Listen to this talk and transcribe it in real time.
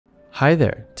Hi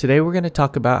there, today we're going to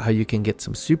talk about how you can get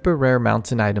some super rare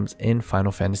mounts and items in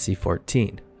Final Fantasy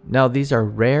XIV. Now these are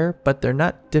rare, but they're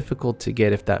not difficult to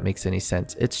get if that makes any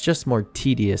sense. It's just more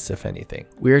tedious if anything.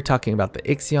 We are talking about the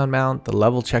Ixion mount, the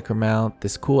level checker mount,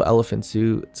 this cool elephant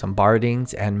suit, some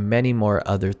bardings, and many more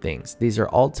other things. These are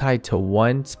all tied to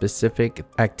one specific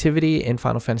activity in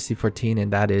Final Fantasy XIV,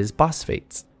 and that is boss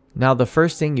fates. Now the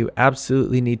first thing you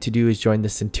absolutely need to do is join the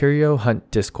Centurio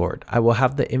Hunt Discord. I will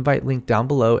have the invite link down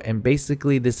below, and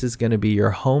basically this is going to be your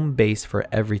home base for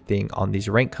everything on these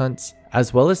rank hunts,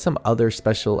 as well as some other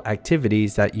special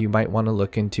activities that you might want to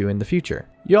look into in the future.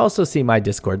 You also see my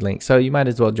Discord link, so you might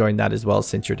as well join that as well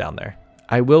since you're down there.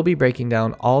 I will be breaking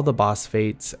down all the boss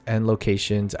fates and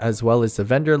locations, as well as the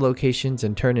vendor locations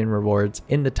and turn-in rewards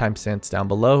in the timestamps down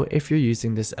below if you're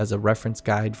using this as a reference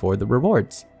guide for the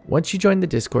rewards. Once you join the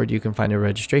Discord, you can find a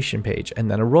registration page and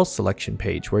then a role selection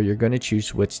page where you're going to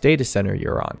choose which data center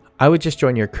you're on. I would just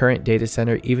join your current data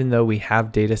center even though we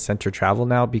have data center travel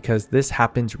now, because this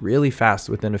happens really fast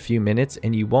within a few minutes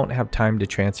and you won't have time to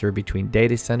transfer between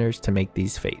data centers to make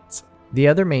these fates. The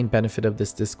other main benefit of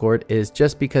this Discord is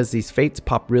just because these fates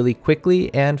pop really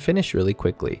quickly and finish really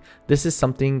quickly. This is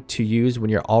something to use when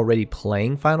you're already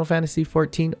playing Final Fantasy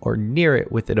XIV or near it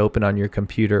with it open on your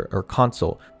computer or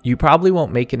console. You probably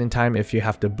won't make it in time if you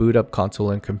have to boot up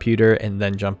console and computer and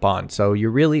then jump on, so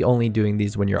you're really only doing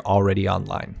these when you're already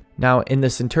online. Now in the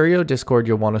Centurio Discord,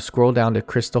 you'll want to scroll down to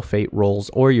Crystal Fate roles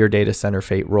or your data center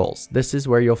fate roles. This is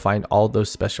where you'll find all those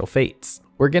special fates.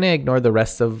 We're going to ignore the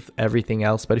rest of everything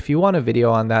else, but if you want a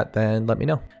video on that, then let me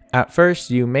know. At first,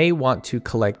 you may want to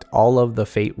collect all of the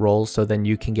fate roles so then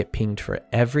you can get pinged for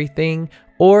everything,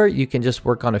 or you can just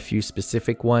work on a few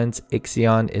specific ones.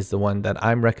 Ixion is the one that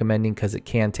I'm recommending because it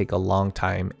can take a long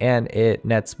time and it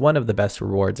nets one of the best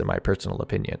rewards in my personal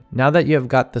opinion. Now that you have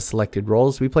got the selected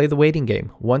roles, we play the waiting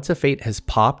game. Once a fate has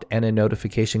popped and a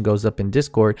notification goes up in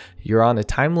Discord, you're on a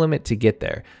time limit to get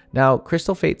there. Now,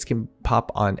 Crystal Fates can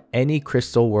pop on any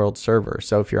Crystal World server,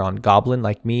 so if you're on Goblin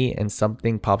like me and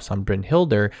something pops on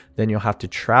Brynhildr, then you'll have to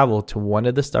travel to one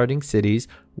of the starting cities,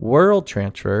 world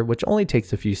transfer, which only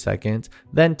takes a few seconds,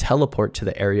 then teleport to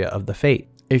the area of the fate.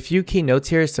 A few key notes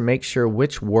here is to make sure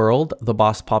which world the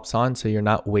boss pops on so you're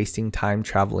not wasting time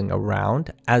traveling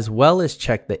around, as well as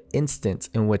check the instance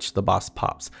in which the boss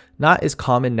pops. Not as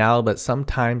common now, but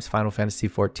sometimes Final Fantasy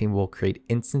XIV will create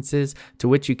instances to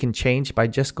which you can change by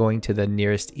just going to the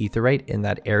nearest aetheryte in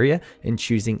that area and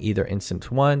choosing either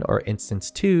instance 1 or instance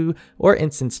 2 or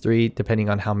instance 3 depending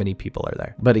on how many people are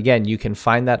there. But again, you can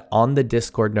find that on the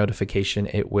Discord notification,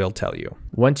 it will tell you.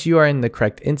 Once you are in the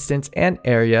correct instance and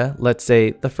area, let's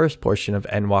say the first portion of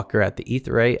Endwalker at the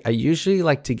aetheryte, I usually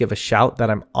like to give a shout that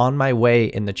I'm on my way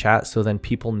in the chat so then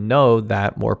people know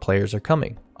that more players are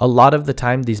coming. A lot of the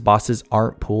time, these bosses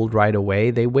aren't pulled right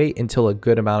away. They wait until a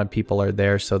good amount of people are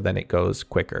there, so then it goes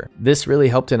quicker. This really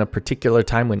helped in a particular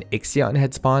time when Ixion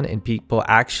had spawned and people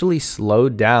actually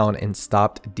slowed down and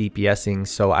stopped DPSing,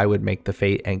 so I would make the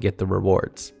fate and get the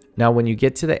rewards. Now, when you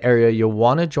get to the area, you'll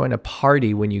want to join a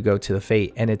party when you go to the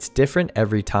fate, and it's different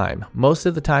every time. Most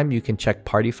of the time, you can check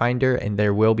Party Finder, and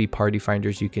there will be party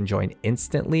finders you can join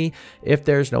instantly. If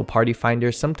there's no party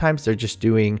finder, sometimes they're just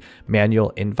doing manual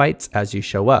invites as you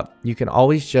show up. You can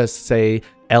always just say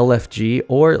LFG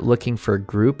or looking for a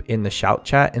group in the shout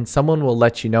chat, and someone will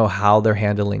let you know how they're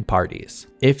handling parties.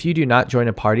 If you do not join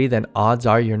a party, then odds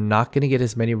are you're not going to get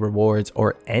as many rewards,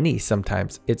 or any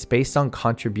sometimes. It's based on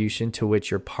contribution, to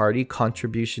which your party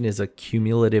contribution is a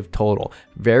cumulative total.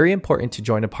 Very important to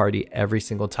join a party every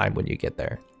single time when you get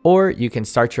there. Or you can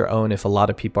start your own if a lot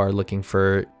of people are looking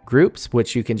for groups,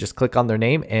 which you can just click on their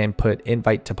name and put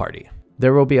invite to party.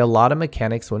 There will be a lot of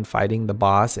mechanics when fighting the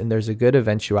boss, and there's a good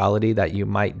eventuality that you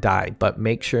might die, but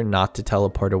make sure not to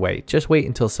teleport away. Just wait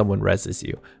until someone reses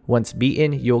you. Once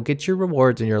beaten, you'll get your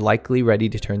rewards and you're likely ready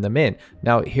to turn them in.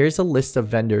 Now, here's a list of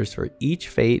vendors for each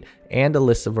fate and a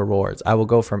list of rewards. I will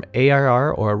go from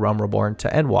ARR or A Realm Reborn to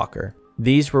Endwalker.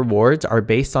 These rewards are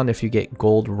based on if you get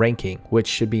gold ranking, which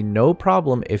should be no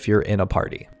problem if you're in a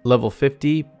party. Level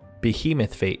 50,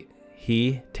 Behemoth Fate.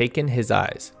 He taken his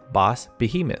eyes. Boss,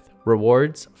 Behemoth.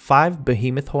 Rewards, 5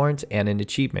 behemoth horns and an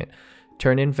achievement.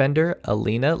 Turn-in vendor,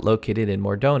 Alina, located in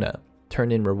Mordona.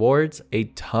 Turn-in rewards, a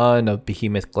ton of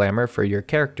behemoth glamour for your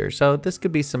character, so this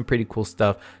could be some pretty cool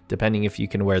stuff depending if you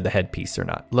can wear the headpiece or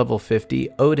not. Level 50,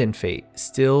 Odin Fate,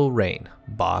 Still Reign.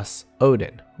 Boss,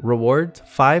 Odin. Rewards,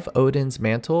 5 Odin's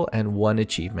mantle and 1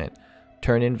 achievement.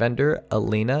 Turn-in vendor,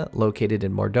 Alina, located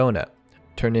in Mordona.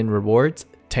 Turn-in rewards,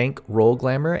 tank roll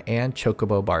glamour, and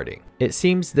chocobo barding. It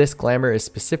seems this glamour is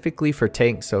specifically for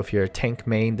tanks, so if you're a tank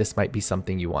main, this might be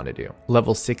something you want to do.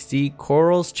 Level 60,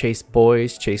 Corals chase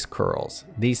boys, chase curls.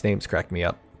 These names crack me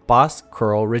up. Boss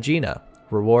Curl Regina.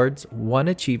 Rewards 1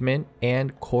 achievement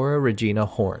and Cora Regina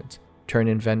horns. Turn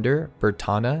in vendor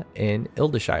Bertana in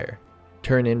Ildeshire.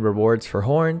 Turn in rewards for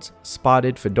horns,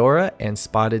 Spotted Fedora, and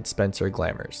Spotted Spencer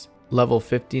glamours. Level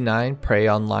 59, Prey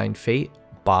Online Fate.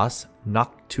 Boss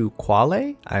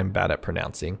Noctuquale, I'm bad at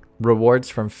pronouncing. Rewards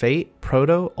from Fate,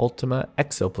 Proto Ultima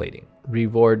Exoplating.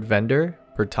 Reward vendor,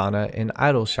 Bertana in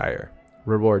Idleshire.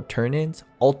 Reward turn-ins,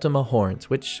 Ultima Horns,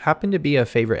 which happen to be a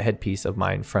favorite headpiece of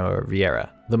mine from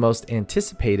Riviera. The most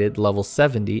anticipated level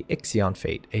 70, Ixion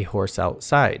Fate, a horse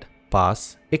outside.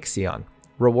 Boss, Ixion.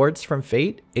 Rewards from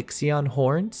Fate, Ixion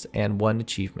Horns, and 1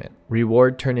 achievement.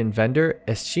 Reward turn-in vendor,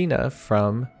 Eschina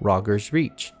from Rogger's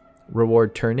Reach.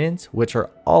 Reward turn-ins, which are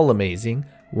all amazing,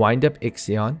 Wind Up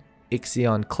Ixion,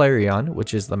 Ixion Clarion,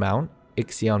 which is the mount,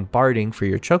 Ixion Barding for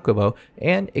your chocobo,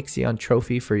 and Ixion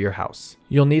Trophy for your house.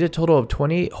 You'll need a total of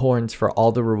 28 horns for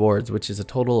all the rewards, which is a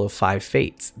total of 5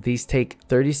 fates. These take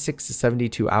 36 to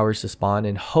 72 hours to spawn,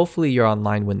 and hopefully you're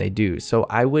online when they do, so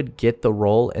I would get the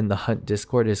role in the Hunt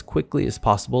Discord as quickly as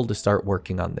possible to start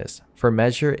working on this. For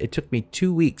measure, it took me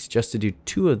 2 weeks just to do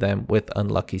 2 of them with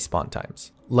unlucky spawn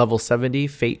times. Level 70,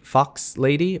 Fate Fox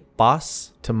Lady,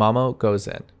 Boss Tamamo goes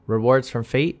in. Rewards from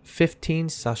Fate, 15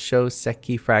 Sasho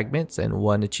Seki fragments and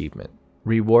 1 achievement.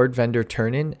 Reward vendor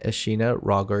turn-in, Ashina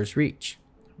Rogger's Reach.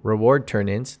 Reward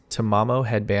turn-ins, Tamamo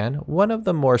headband, one of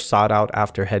the more sought out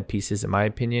after headpieces in my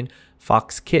opinion,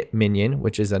 Fox Kit minion,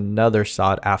 which is another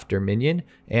sought after minion,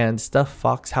 and Stuffed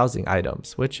Fox housing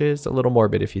items, which is a little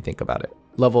morbid if you think about it.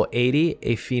 Level 80,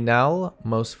 a Finale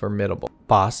Most Formidable.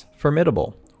 Boss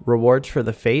Formidable. Rewards for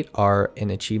the Fate are an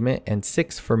achievement and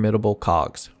 6 formidable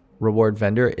cogs. Reward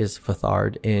vendor is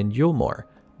Fethard in Yulmore.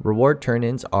 Reward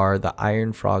turn-ins are the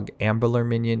Iron Frog Ambler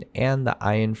minion and the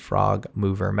Iron Frog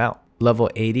Mover mount. Level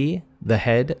 80, the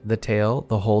head, the tail,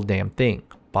 the whole damn thing.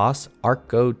 Boss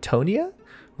Arcotonia?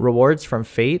 Rewards from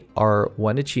Fate are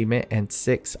 1 achievement and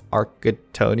 6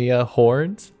 Arcotonia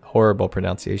horns. Horrible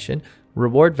pronunciation.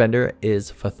 Reward vendor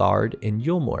is Fethard in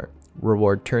Yulmore.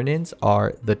 Reward turn-ins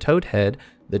are the Toad Head,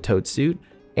 the Toad Suit,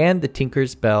 and the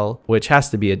Tinker's Bell, which has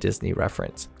to be a Disney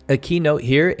reference. A key note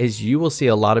here is you will see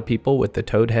a lot of people with the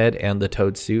Toad Head and the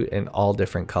Toad Suit in all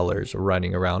different colors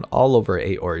running around all over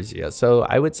Eorzea, so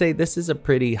I would say this is a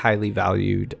pretty highly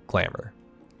valued glamour.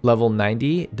 Level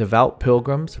 90, Devout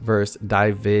Pilgrims vs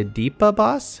Divideepa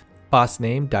boss. Boss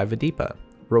name Divideepa.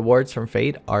 Rewards from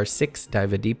Fate are 6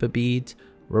 Divideepa beads.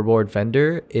 Reward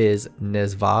vendor is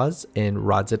Nezvaz in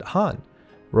Radzit Han.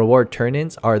 Reward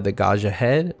turn-ins are the Gaja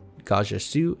Head, Gaja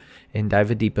Suit, and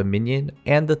Divideepa minion,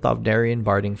 and the Thovnarian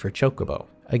barding for Chocobo.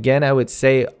 Again, I would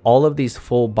say all of these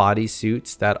full body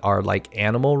suits that are like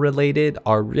animal related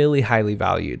are really highly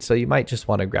valued, so you might just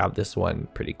want to grab this one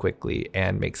pretty quickly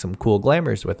and make some cool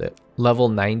glamours with it. Level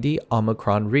 90,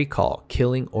 Omicron Recall,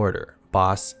 Killing Order,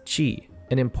 Boss Chi.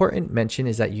 An important mention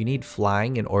is that you need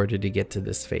flying in order to get to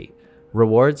this fate.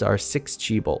 Rewards are 6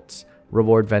 Chi bolts.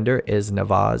 Reward vendor is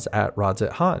Navaz at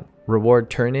Radzit Han. Reward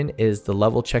turn-in is the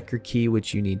level checker key,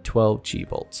 which you need 12 Chi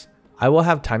bolts. I will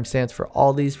have timestamps for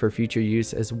all these for future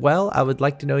use as well. I would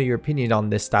like to know your opinion on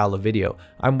this style of video.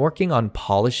 I'm working on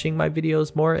polishing my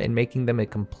videos more and making them a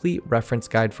complete reference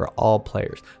guide for all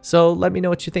players. So let me know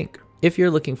what you think. If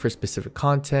you're looking for specific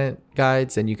content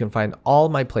guides, then you can find all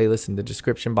my playlists in the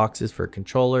description boxes for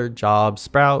controller, job,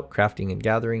 sprout, crafting and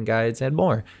gathering guides, and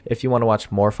more. If you want to watch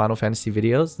more Final Fantasy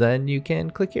videos, then you can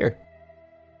click here.